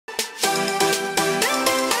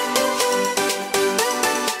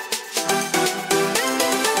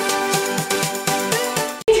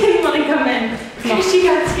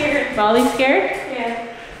Molly's scared?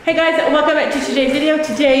 Yeah. Hey guys, welcome to today's video.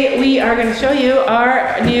 Today we are going to show you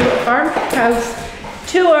our new farmhouse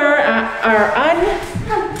tour, our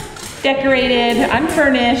undecorated,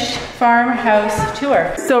 unfurnished farmhouse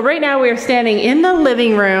tour. So right now we are standing in the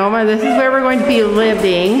living room. This is where we're going to be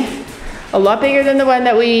living. A lot bigger than the one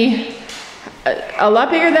that a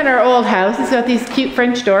lot bigger than our old house. It's got these cute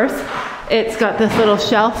French doors. It's got this little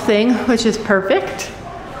shelf thing, which is perfect.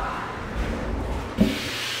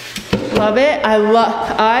 Love it. I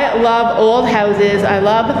love old houses. I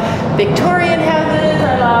love Victorian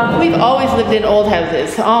houses. We've always lived in old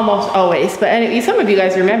houses, almost always. But anyway, some of you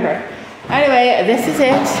guys remember. Anyway, this is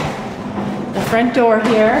it. The front door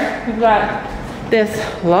here. We've got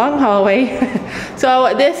this long hallway.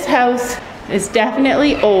 So this house is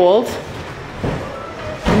definitely old.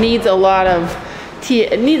 Needs a lot of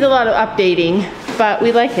updating, but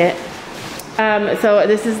we like it. So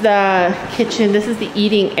this is the kitchen. This is the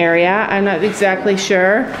eating area. I'm not exactly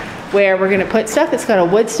sure where we're gonna put stuff. It's got a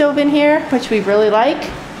wood stove in here, which we really like.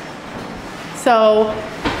 So,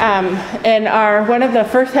 and one of the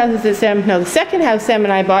first houses that the second house Sam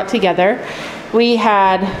and I bought together, we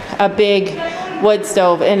had a big wood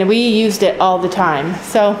stove and we used it all the time.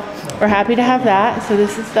 So we're happy to have that. So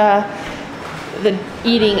this is the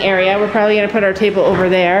eating area. We're probably gonna put our table over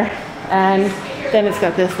there. And then it's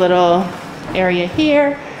got this little area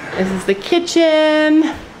here. This is the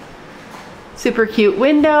kitchen. Super cute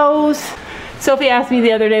windows. Sophie asked me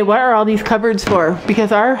the other day, what are all these cupboards for?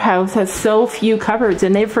 Because our house has so few cupboards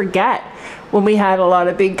and they forget when we had a lot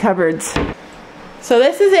of big cupboards. So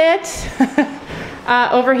this is it.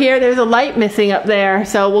 Over here, there's a light missing up there,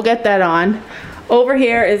 so we'll get that on. Over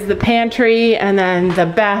here is the pantry and then the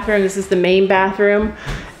bathroom. This is the main bathroom.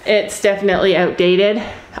 It's definitely outdated.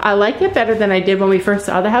 I like it better than I did when we first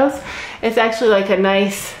saw the house. It's actually like a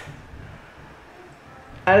nice,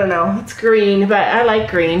 I don't know, it's green, but I like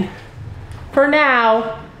green. For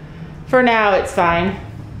now it's fine.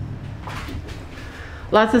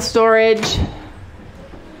 Lots of storage.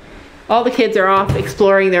 All the kids are off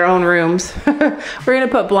exploring their own rooms. We're gonna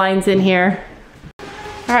put blinds in here.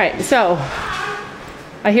 All right, so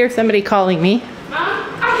I hear somebody calling me.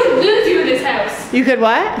 I could lose you in this house. You could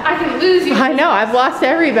what? I can lose you. I know, I've lost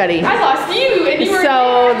everybody. I lost you and you were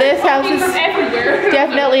so this house is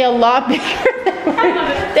definitely a lot bigger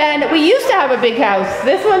than we used to have a big house.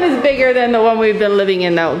 This one is bigger than the one we've been living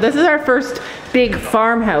in though. This is our first big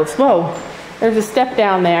farmhouse. Whoa, there's a step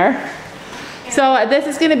down there. So this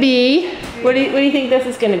is gonna be, what do you think this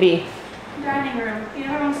is gonna be? Dining room. You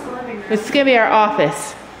know, it's the living room. It's gonna be our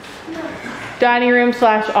office. Dining room /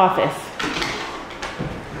 office.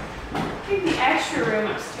 The extra room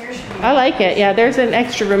upstairs should be. I like it. Yeah, there's an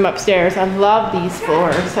extra room upstairs. I love these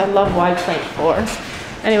floors. I love wide plank floors.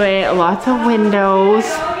 Anyway, lots of windows.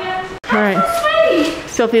 All right.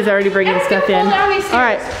 Sophie's already bringing stuff in. All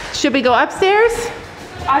right. Should we go upstairs?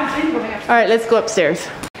 I've been going upstairs. All right, let's go upstairs.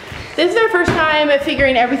 This is our first time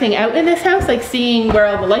figuring everything out in this house, like seeing where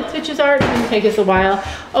all the light switches are. It's gonna take us a while.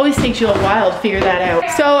 Always takes you a while to figure that out.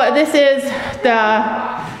 So this is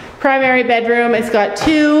the primary bedroom. It's got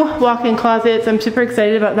 2 walk-in closets. I'm super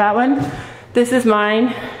excited about that one. This is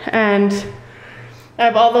mine, and I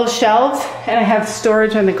have all those shelves, and I have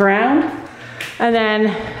storage on the ground. And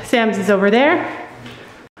then Sam's is over there.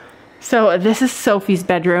 So this is Sophie's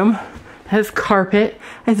bedroom. It has carpet, it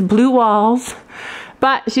has blue walls,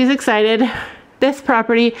 but she's excited. This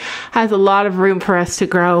property has a lot of room for us to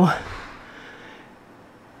grow.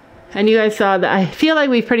 And you guys saw that I feel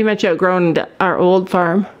like we've pretty much outgrown our old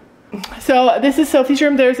farm. So this is Sophie's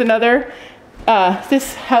room. There's another,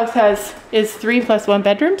 this house is 3 + 1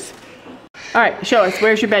 bedrooms. All right, show us,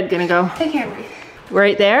 where's your bed gonna go? I can't breathe.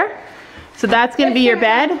 Right there? So that's gonna be your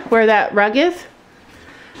bed, where that rug is?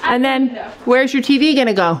 And then, where's your TV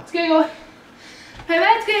gonna go? It's gonna go, my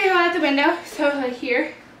bed's gonna go out the window, so like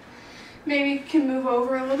here. Maybe it can move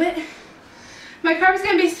over a little bit. My carpet's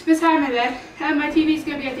gonna be beside my bed, and my TV's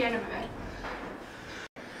gonna be at the end of my bed.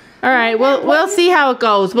 All right, we'll see how it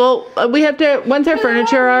goes. We have to, once our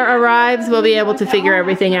furniture arrives, we'll be able to figure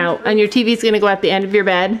everything out. And your TV's gonna go at the end of your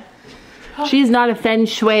bed. She's not a feng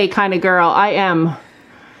shui kind of girl. I am.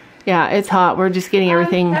 Yeah, it's hot. We're just getting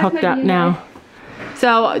everything hooked up now.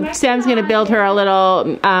 So Sam's gonna build her a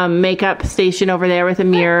little makeup station over there with a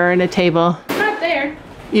mirror and a table. It's not there.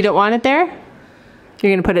 You don't want it there?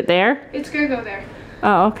 You're gonna put it there? It's gonna go there.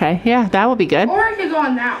 Oh, okay. Yeah, that will be good. Or it could go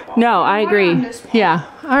on that wall. No, I agree. Yeah.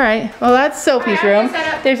 All right. Well, that's Sophie's room.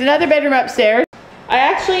 There's another bedroom upstairs. I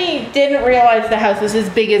actually didn't realize the house was as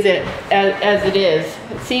big as it is.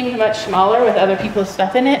 It seemed much smaller with other people's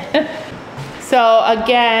stuff in it. So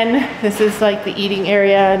again, this is like the eating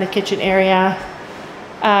area and the kitchen area.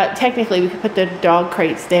 Technically, we could put the dog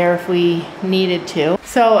crates there if we needed to.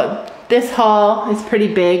 So this hall is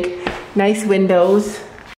pretty big, nice windows.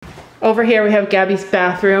 Over here we have Gabby's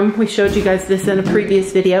bathroom. We showed you guys this in a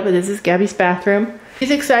previous video, but this is Gabby's bathroom.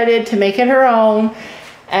 She's excited to make it her own,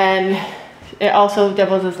 and it also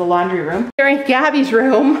doubles as the laundry room. Here in Gabby's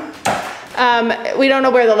room, we don't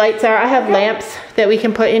know where the lights are. I have lamps that we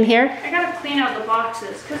can put in here. I gotta clean out the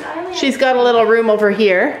boxes because She's got a little room over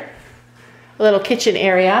here, a little kitchen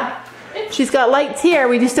area. She's got lights here.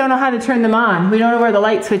 We just don't know how to turn them on. We don't know where the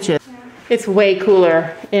light switch is. Yeah. It's way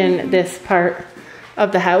cooler in this part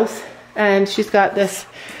of the house. And she's got this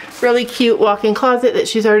really cute walk-in closet that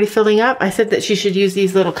she's already filling up. I said that she should use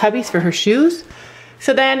these little cubbies for her shoes.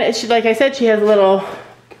 So then, she, like I said, she has a little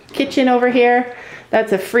kitchen over here.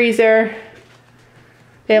 That's a freezer.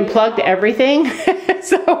 They unplugged everything.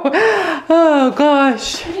 So, oh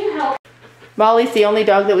gosh. Can you help? Molly's the only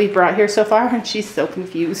dog that we've brought here so far, and she's so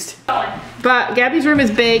confused. But Gabby's room is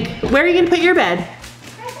big. Where are you gonna put your bed?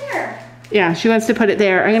 Right there. Yeah, she wants to put it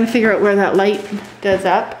there. I'm gonna figure out where that light does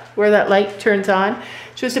up, where that light turns on.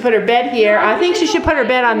 She wants to put her bed here. I think she should put her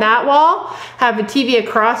bed on that wall, have a TV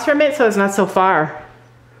across from it so it's not so far.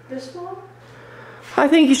 This wall? I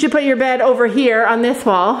think you should put your bed over here on this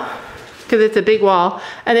wall, because it's a big wall,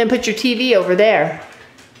 and then put your TV over there.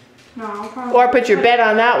 No, I'll probably or put your bed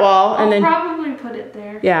on that wall and then probably put it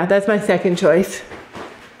there. Yeah, that's my second choice.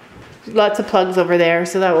 Lots of plugs over there,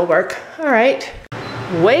 so that will work. All right.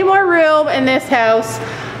 Way more room in this house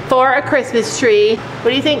for a Christmas tree.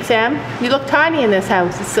 What do you think, Sam? You look tiny in this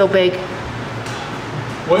house. It's so big.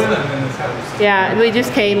 More than in this house. Yeah, we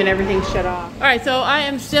just came and everything's shut off. All right, so I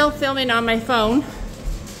am still filming on my phone.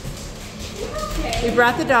 Okay. We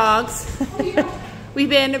brought the dogs. Oh, yeah. We've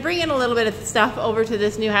been bringing a little bit of stuff over to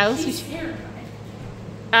this new house. She's terrified.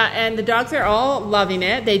 And the dogs are all loving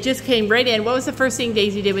it. They just came right in. What was the first thing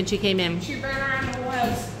Daisy did when she came in? She ran around the whole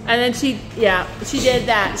house. And then she did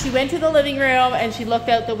that. She went to the living room and she looked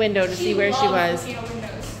out the window to see where she was.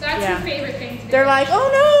 That's her favorite thing to do. They're like,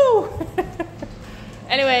 oh no!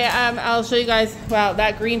 Anyway, I'll show you guys, wow,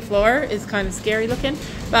 that green floor is kind of scary looking.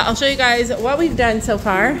 But I'll show you guys what we've done so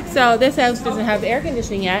far. So this house doesn't have air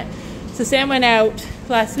conditioning yet. So Sam went out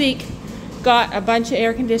last week, got a bunch of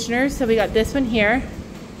air conditioners. So we got this one here.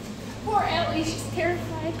 Poor Ellie, she's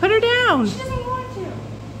terrified. Put her down. She doesn't want to.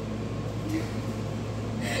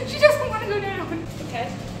 She doesn't want to go down.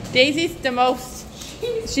 Okay. Daisy's the most,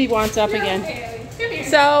 she wants up again. Okay, Ellie. Come here.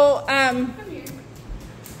 So, Come here.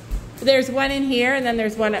 there's one in here and then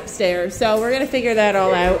there's one upstairs. So we're gonna figure that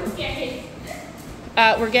all out. Okay.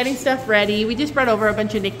 We're getting stuff ready. We just brought over a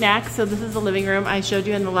bunch of knickknacks. So this is the living room I showed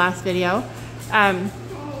you in the last video. Well,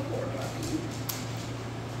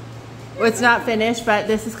 it's not finished, but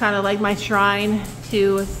this is kind of like my shrine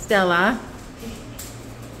to Stella.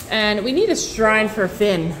 And we need a shrine for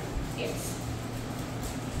Finn. Yes.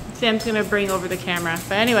 Sam's gonna bring over the camera.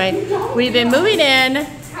 But anyway, we've been moving in.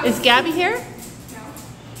 Is Gabby here? No.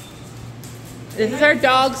 This is our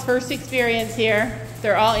dog's first experience here.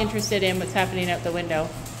 They're all interested in what's happening out the window.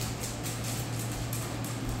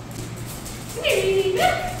 Look,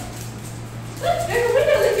 there's a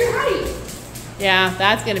window with your height. Yeah,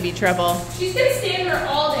 that's gonna be trouble. She's gonna stand there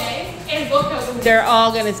all day and look out the window. They're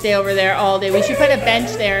all gonna stay over there all day. We should put a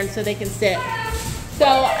bench there and so they can sit. So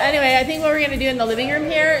anyway, I think what we're gonna do in the living room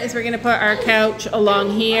here is we're gonna put our couch along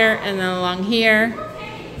here and then along here.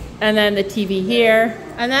 And then the TV here.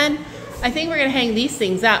 And then I think we're gonna hang these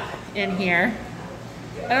things up in here.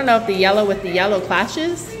 I don't know if the yellow with the yellow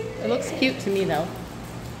clashes. It looks cute to me though.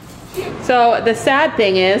 So the sad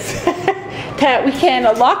thing is that we can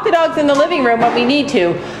lock the dogs in the living room when we need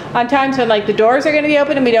to. On times when like the doors are gonna be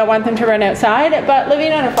open and we don't want them to run outside. But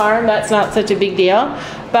living on a farm, that's not such a big deal.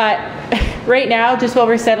 But right now, just while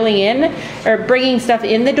we're settling in or bringing stuff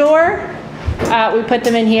in the door, we put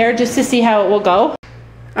them in here just to see how it will go.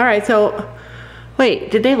 All right, so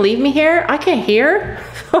wait, did they leave me here? I can't hear.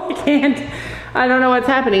 I don't know what's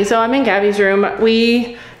happening. So I'm in Gabby's room.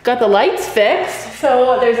 We got the lights fixed.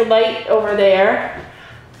 So there's a light over there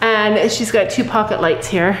and she's got 2 pocket lights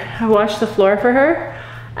here. I washed the floor for her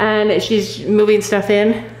and she's moving stuff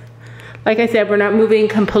in. Like I said, we're not moving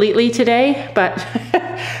completely today, but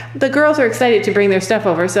the girls are excited to bring their stuff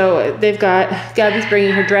over. So they've got, Gabby's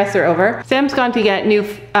bringing her dresser over. Sam's gone to get new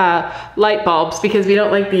light bulbs because we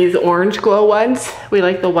don't like these orange glow ones. We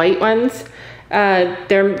like the white ones.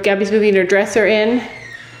 Gabby's moving her dresser in.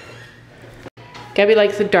 Gabby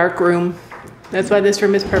likes a dark room. That's why this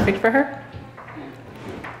room is perfect for her.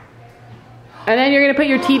 And then you're gonna put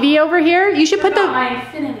your TV over here. You should put my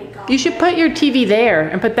infinity You should put your TV there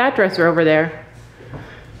and put that dresser over there.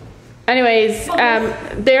 Anyways,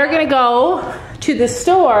 they're gonna go to the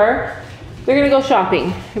store. We're gonna go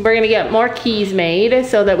shopping. We're gonna get more keys made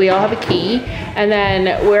so that we all have a key. And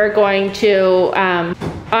then we're going to,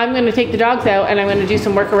 I'm gonna take the dogs out and I'm gonna do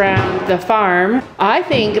some work around the farm. I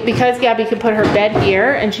think because Gabby can put her bed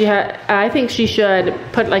here and I think she should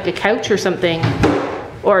put like a couch or something,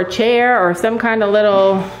 or a chair or some kind of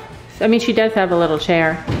little, I mean, she does have a little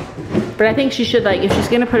chair. But I think she should, like, if she's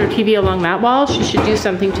gonna put her TV along that wall, she should do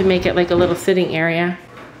something to make it like a little sitting area.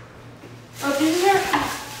 Oh,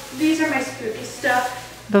 these are my spooky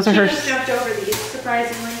stuff. Those are her. She just jumped over these,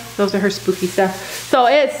 surprisingly. Those are her spooky stuff. So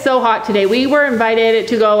it's so hot today. We were invited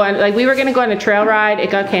to go on, like we were gonna go on a trail ride.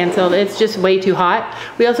 It got canceled. It's just way too hot.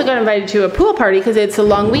 We also got invited to a pool party because it's a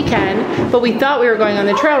long weekend, but we thought we were going on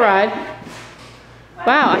the trail ride.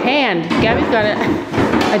 Wow, a hand. Gabby's got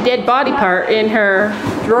a dead body part in her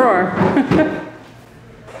drawer.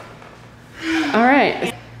 All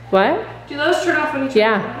right. What? Do those turn off when you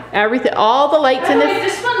turn them on? Everything, all the lights in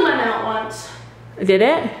this. This one went out once. Did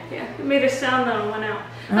it? Yeah, it made a sound then it went out.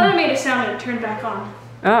 Then it made a sound and it turned back on.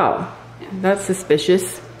 Oh, that's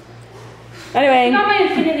suspicious. Anyway. I got my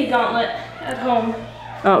infinity gauntlet at home.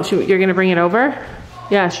 Oh, you're gonna bring it over?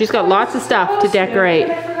 Yeah, she's got lots of stuff to decorate.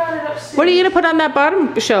 I forgot it upstairs. What are you gonna put on that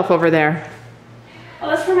bottom shelf over there? Oh,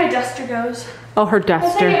 that's where my duster goes. Oh, her Once I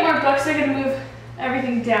duster. get more books, I'm gonna move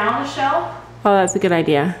everything down a shelf. Oh, that's a good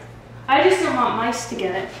idea. I just don't want mice to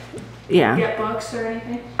get it. Yeah. Get books or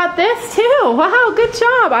anything. Got this too. Wow, good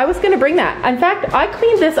job. I was gonna bring that. In fact, I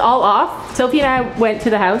cleaned this all off. Sophie and I went to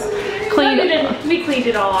the house, cleaned. We cleaned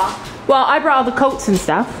it all off. Well, I brought all the coats and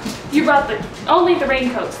stuff. You brought only the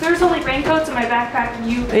raincoats. There's only raincoats in my backpack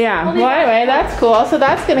and you. Yeah. Well, anyway, that's cool. So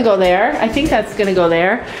that's gonna go there. I think that's gonna go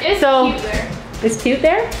there. It's cute there. It's cute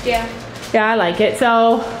there? Yeah. Yeah, I like it.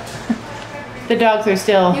 So the dogs are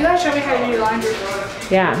still. You gotta show me how to do laundry.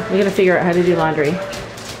 Yeah, we gotta figure out how to do laundry.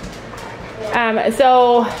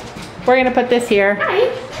 So we're gonna put this here. Hi.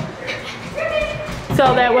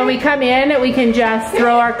 So that when we come in, we can just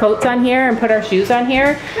throw our coats on here and put our shoes on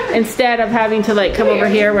here instead of having to like come over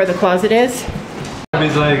here where the closet is.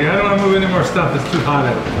 He's like, I don't want to move any more stuff. It's too hot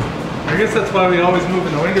out. I guess that's why we always move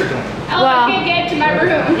in the winter time. Oh, Well, I can't get to my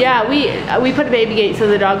room. Yeah, we put a baby gate so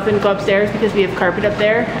the dogs didn't go upstairs because we have carpet up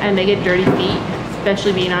there and they get dirty feet,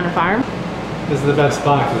 especially being on a farm. This is the best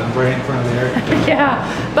spot because I'm right in front of the air conditioner.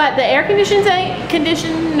 Yeah, but the air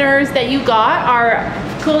conditioners that you got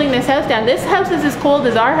are cooling this house down. This house is as cold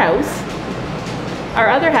as our house, our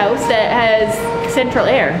other house that has central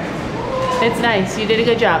air. It's nice. You did a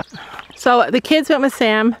good job. So the kids went with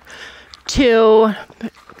Sam to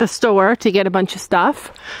the store to get a bunch of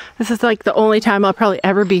stuff. This is like the only time I'll probably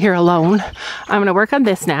ever be here alone. I'm gonna work on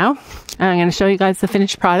this now. And I'm gonna show you guys the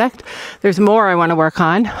finished product. There's more I wanna work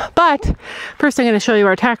on, but first I'm gonna show you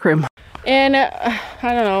our tack room. And I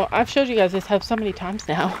don't know, I've showed you guys this house so many times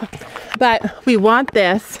now, but we want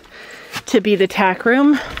this to be the tack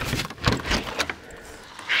room.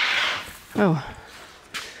 Oh,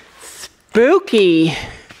 spooky.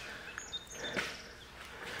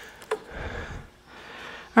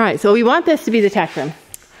 All right, so we want this to be the tack room.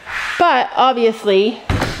 But obviously,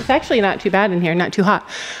 it's actually not too bad in here, not too hot.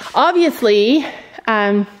 Obviously,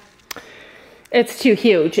 it's too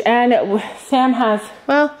huge. And Sam has,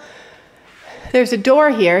 well, there's a door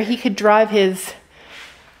here. He could drive his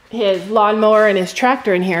lawnmower and his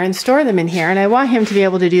tractor in here and store them in here. And I want him to be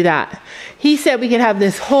able to do that. He said we could have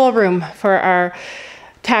this whole room for our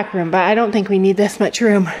tack room, but I don't think we need this much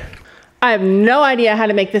room. I have no idea how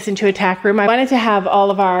to make this into a tack room. I wanted to have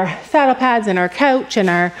all of our saddle pads and our couch and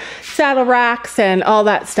our saddle racks and all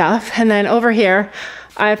that stuff. And then over here,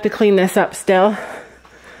 I have to clean this up still.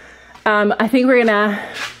 I think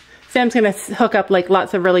Sam's gonna hook up like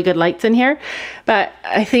lots of really good lights in here, but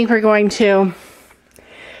I think we're going to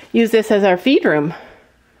use this as our feed room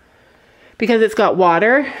because it's got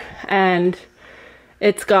water and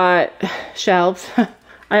it's got shelves.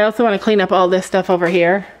 I also want to clean up all this stuff over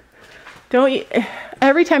here.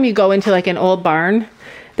 Every time you go into like an old barn,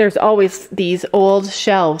 there's always these old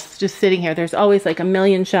shelves just sitting here. There's always like a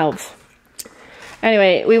million shelves.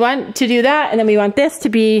 Anyway, we want to do that, and then we want this to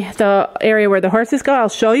be the area where the horses go. I'll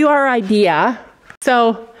show you our idea.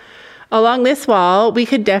 So along this wall, we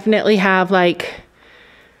could definitely have like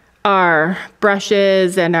our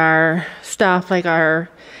brushes and our stuff, like our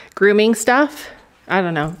grooming stuff. I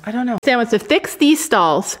don't know. Sam wants to fix these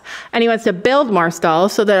stalls and he wants to build more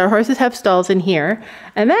stalls so that our horses have stalls in here.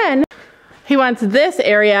 And then he wants this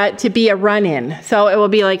area to be a run-in. So it will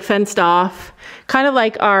be like fenced off, kind of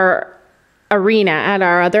like our arena at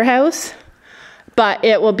our other house. but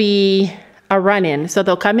it will be a run-in. So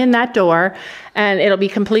they'll come in that door and it'll be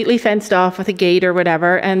completely fenced off with a gate or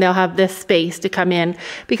whatever, and they'll have this space to come in,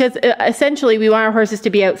 because essentially we want our horses to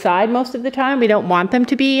be outside most of the time. We don't want them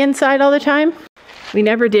to be inside all the time. We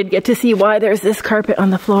never did get to see why there's this carpet on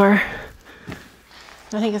the floor.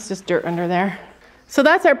 I think it's just dirt under there. So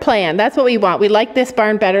that's our plan. That's what we want. We like this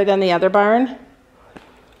barn better than the other barn,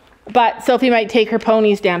 but Sophie might take her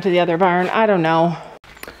ponies down to the other barn. I don't know.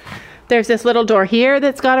 There's this little door here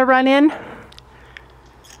that's got to run in,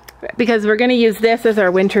 because we're going to use this as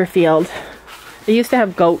our winter field. It used to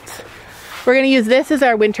have goats. We're going to use this as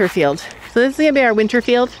our winter field. So this is going to be our winter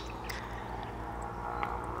field.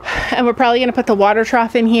 And we're probably going to put the water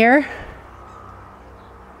trough in here.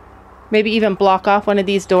 Maybe even block off one of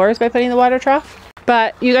these doors by putting the water trough.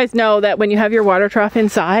 But you guys know that when you have your water trough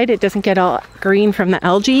inside, it doesn't get all green from the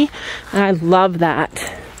algae. And I love that.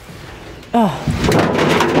 Oh.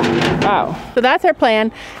 Wow. So that's our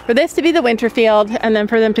plan, for this to be the winter field, and then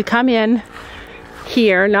for them to come in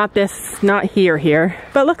here, not here.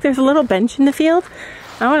 But look, there's a little bench in the field.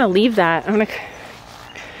 I want to leave that. I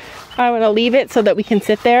want to leave it so that we can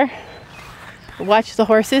sit there, watch the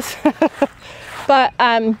horses. But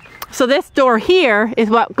so this door here is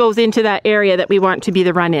what goes into that area that we want to be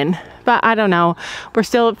the run-in. But I don't know. We're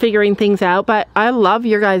still figuring things out. But I love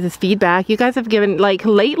your guys' feedback. You guys have given, like,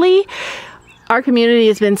 lately, our community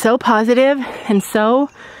has been so positive and so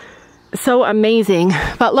amazing.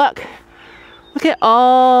 But look at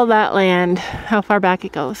all that land, how far back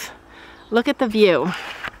it goes. Look at the view.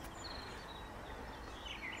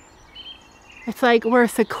 It's like we're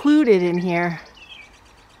secluded in here.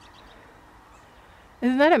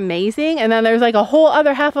 Isn't that amazing? And then there's like a whole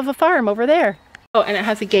other half of a farm over there. Oh, and it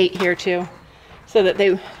has a gate here too, so that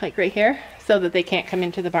they, like right here, so that they can't come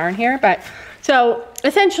into the barn here. But so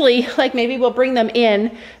essentially, like, maybe we'll bring them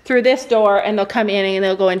in through this door and they'll come in and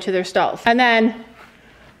they'll go into their stalls. And then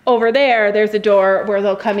over there, there's a door where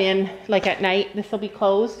they'll come in like at night. This will be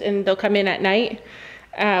closed and they'll come in at night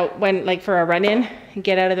when, like, for a run-in and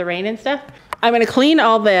get out of the rain and stuff. I'm going to clean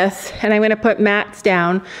all this and I'm going to put mats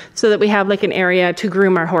down so that we have like an area to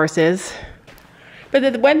groom our horses.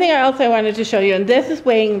 But the one thing I also wanted to show you, and this is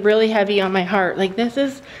weighing really heavy on my heart, like this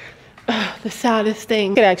is the saddest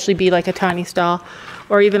thing. It could actually be like a tiny stall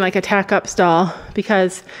or even like a tack up stall,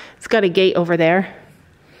 because it's got a gate over there,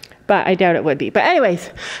 but I doubt it would be. But anyways,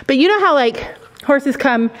 but you know how like horses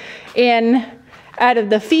come in out of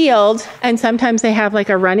the field and sometimes they have like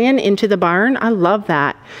a run-in into the barn? I love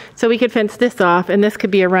that. So we could fence this off and this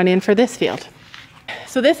could be a run-in for this field.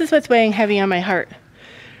 So this is what's weighing heavy on my heart.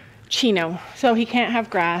 Chino. So he can't have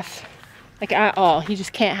grass, like, at all. He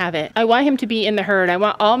just can't have it. I want him to be in the herd. I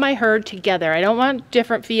want all my herd together. I don't want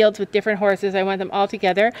different fields with different horses. I want them all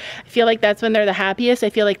together. I feel like that's when they're the happiest. I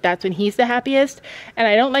feel like that's when he's the happiest. And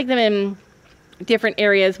I don't like them in different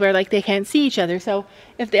areas where like they can't see each other. So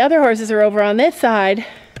if the other horses are over on this side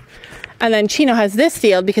and then Chino has this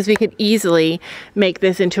field, because we could easily make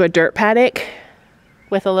this into a dirt paddock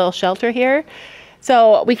with a little shelter here.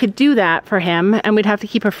 So we could do that for him, and we'd have to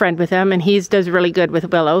keep a friend with him, and he does really good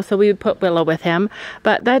with Willow, so we would put Willow with him.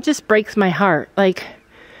 But that just breaks my heart. Like,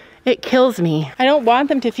 it kills me. I don't want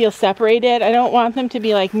them to feel separated. I don't want them to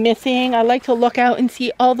be like missing. I like to look out and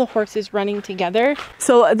see all the horses running together.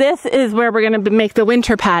 So this is where we're going to make the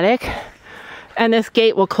winter paddock, and this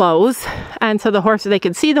gate will close. And so the horses, they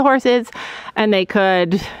could see the horses, and they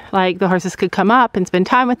could, like, the horses could come up and spend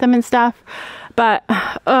time with them and stuff. But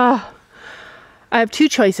I have two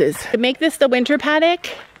choices. I could make this the winter paddock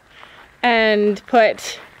and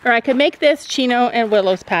put, or I could make this Chino and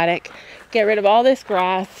Willow's paddock, get rid of all this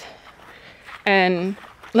grass and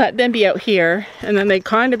let them be out here, and then they'd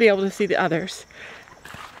kind of be able to see the others.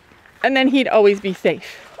 And then he'd always be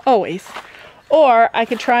safe, always. Or I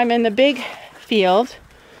could try him in the big field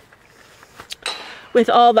with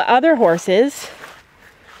all the other horses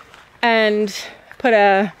and put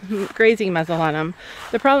a grazing muzzle on him.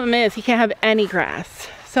 The problem is he can't have any grass.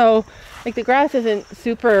 So like the grass isn't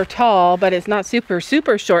super tall, but it's not super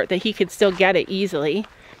short that he could still get it easily.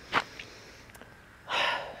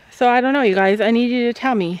 So I don't know, you guys, I need you to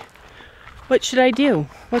tell me, what should I do?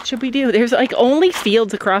 What should we do? There's like only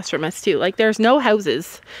fields across from us too. Like there's no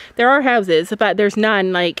houses. There are houses, but there's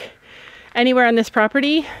none like anywhere on this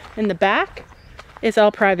property in the back. It's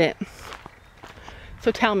all private.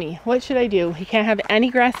 So tell me, what should I do? He can't have any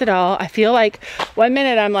grass at all. I feel like 1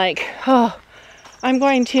 minute I'm like, oh, I'm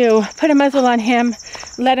going to put a muzzle on him,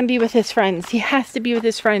 let him be with his friends. He has to be with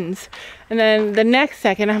his friends. And then the next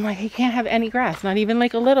second I'm like, he can't have any grass, not even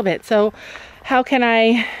like a little bit. So how can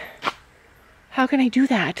I do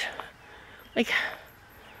that? Like,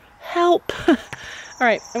 Help. All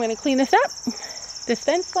right, I'm gonna clean this up, this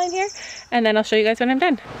fence line here, and then I'll show you guys when I'm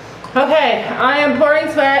done. Okay, I am pouring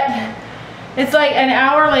sweat. It's like an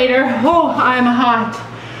hour later. Oh, I'm hot.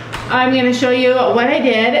 I'm gonna show you what I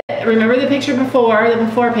did. Remember the picture before, the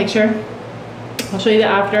before picture. I'll show you the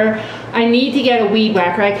after. I need to get a weed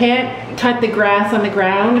whacker. I can't cut the grass on the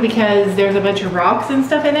ground because there's a bunch of rocks and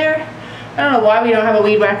stuff in there. I don't know why we don't have a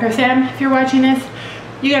weed whacker. Sam, if you're watching this,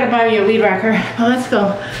 you gotta buy me a weed whacker. Well, let's go.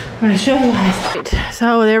 I'm gonna show you guys. Right,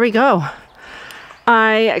 so there we go.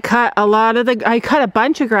 I cut a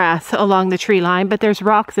bunch of grass along the tree line, but there's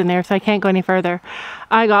rocks in there, so I can't go any further.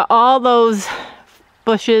 I got all those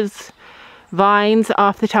bushes, vines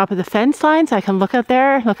off the top of the fence line, so I can look out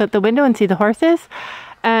there, look out the window and see the horses.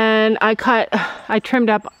 And I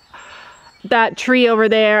trimmed up that tree over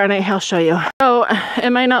there, and I'll show you. So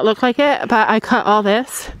it might not look like it, but I cut all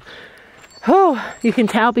this. Oh, you can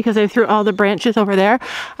tell because I threw all the branches over there.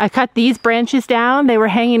 I cut these branches down. They were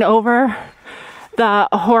hanging over the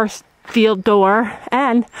horse field door,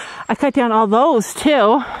 and I cut down all those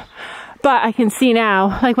too. But I can see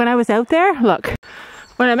now, like when I was out there, look,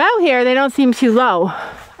 when I'm out here, they don't seem too low.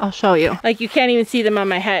 I'll show you. Like you can't even see them on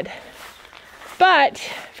my head. But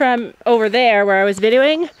from over there where I was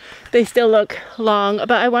videoing, they still look long.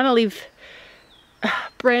 But I want to leave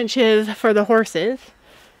branches for the horses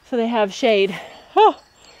so they have shade. Oh,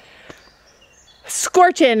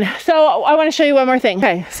 scorching. So I want to show you one more thing.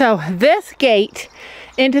 Okay, so this gate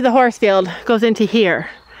into the horse field goes into here.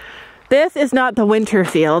 This is not the winter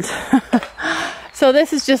field. So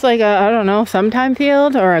this is just like a, I don't know, sometime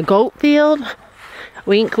field or a goat field.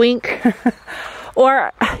 Wink, wink.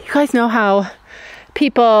 Or you guys know how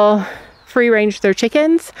people free range their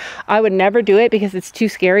chickens? I would never do it because it's too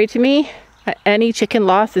scary to me. Any chicken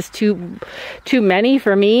loss is too many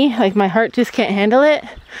for me. Like my heart just can't handle it.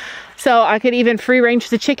 So I could even free range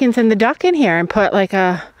the chickens and the duck in here and put like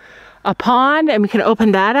a pond, and we can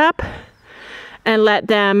open that up and let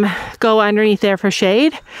them go underneath there for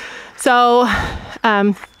shade. So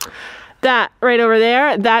that right over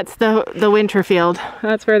there, that's the winter field.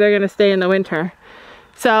 That's where they're gonna stay in the winter.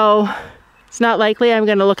 So it's not likely I'm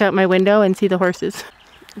gonna look out my window and see the horses.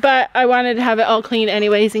 But I wanted to have it all clean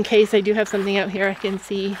anyways in case I do have something out here I can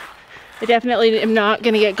see. I definitely am not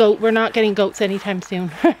gonna get we're not getting goats anytime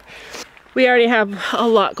soon. We already have a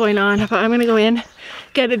lot going on, but I'm gonna go in,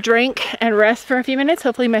 get a drink and rest for a few minutes.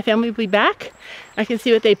 Hopefully my family will be back. I can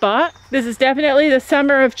see what they bought. This is definitely the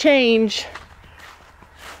summer of change.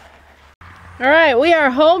 All right, we are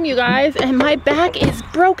home, you guys, and my back is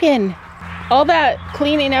broken. All that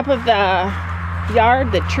cleaning up of the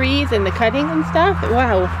yard, the trees and the cutting and stuff,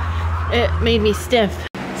 wow, it made me stiff.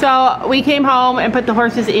 So we came home and put the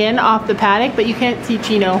horses in off the paddock, but you can't see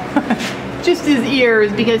Chino. Just his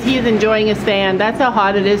ears because he is enjoying his fan. That's how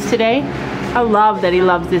hot it is today. I love that he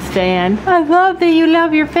loves this fan. I love that you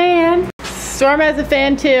love your fan. Storm has a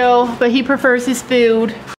fan too, but he prefers his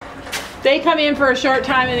food. They come in for a short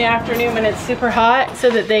time in the afternoon when it's super hot so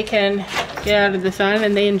that they can get out of the sun,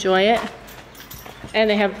 and they enjoy it. And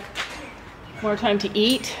they have more time to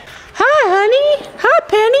eat. Hi, honey. Hi,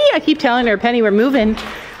 Penny. I keep telling her, Penny, we're moving.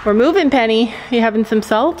 We're moving, Penny. You having some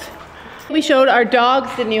salt? We showed our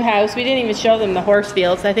dogs the new house. We didn't even show them the horse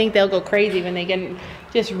fields. I think they'll go crazy when they can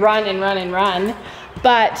just run and run and run.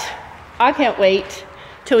 But I can't wait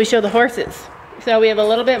till we show the horses. So we have a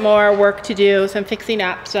little bit more work to do, some fixing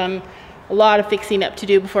up, a lot of fixing up to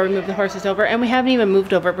do before we move the horses over. And we haven't even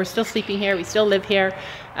moved over. We're still sleeping here. We still live here.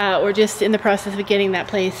 We're just in the process of getting that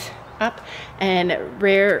place up and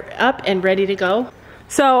ready to go.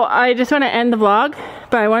 So I just want to end the vlog,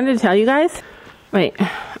 but I wanted to tell you guys, wait,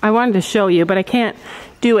 I wanted to show you, but I can't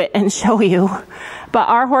do it and show you. But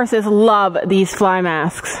our horses love these fly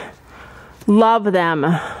masks. Love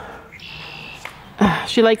them.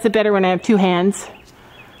 She likes it better when I have two hands.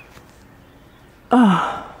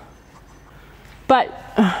 Oh. But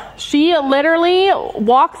she literally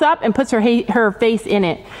walks up and puts her face in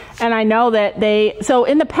it. And I know that so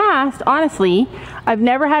in the past, honestly, I've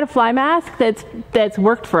never had a fly mask that's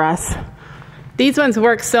worked for us. These ones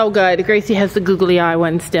work so good. Gracie has the googly eye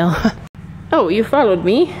one still. Oh, you followed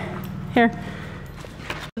me. Here.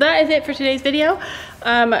 That is it for today's video.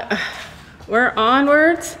 We're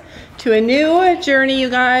onwards to a new journey, you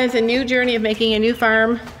guys. A new journey of making a new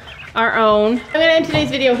farm our own. I'm gonna end today's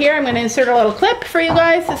video here. I'm gonna insert a little clip for you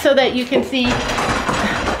guys so that you can see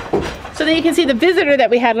the visitor that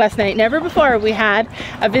we had last night. Never before have we had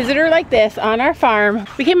a visitor like this on our farm.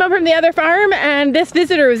 We came up from the other farm and this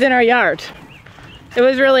visitor was in our yard. It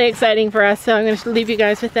was really exciting for us, so I'm gonna leave you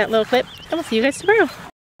guys with that little clip and we'll see you guys tomorrow.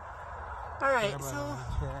 All right, so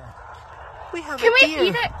we have a deer. Can we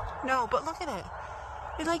eat it? No, but look at it.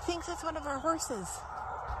 It like thinks it's one of our horses.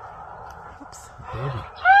 Oops. Baby.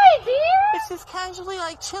 Hi, dear. It's just casually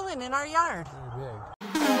like chilling in our yard. Very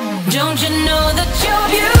big. Don't you know that you're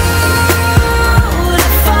beautiful?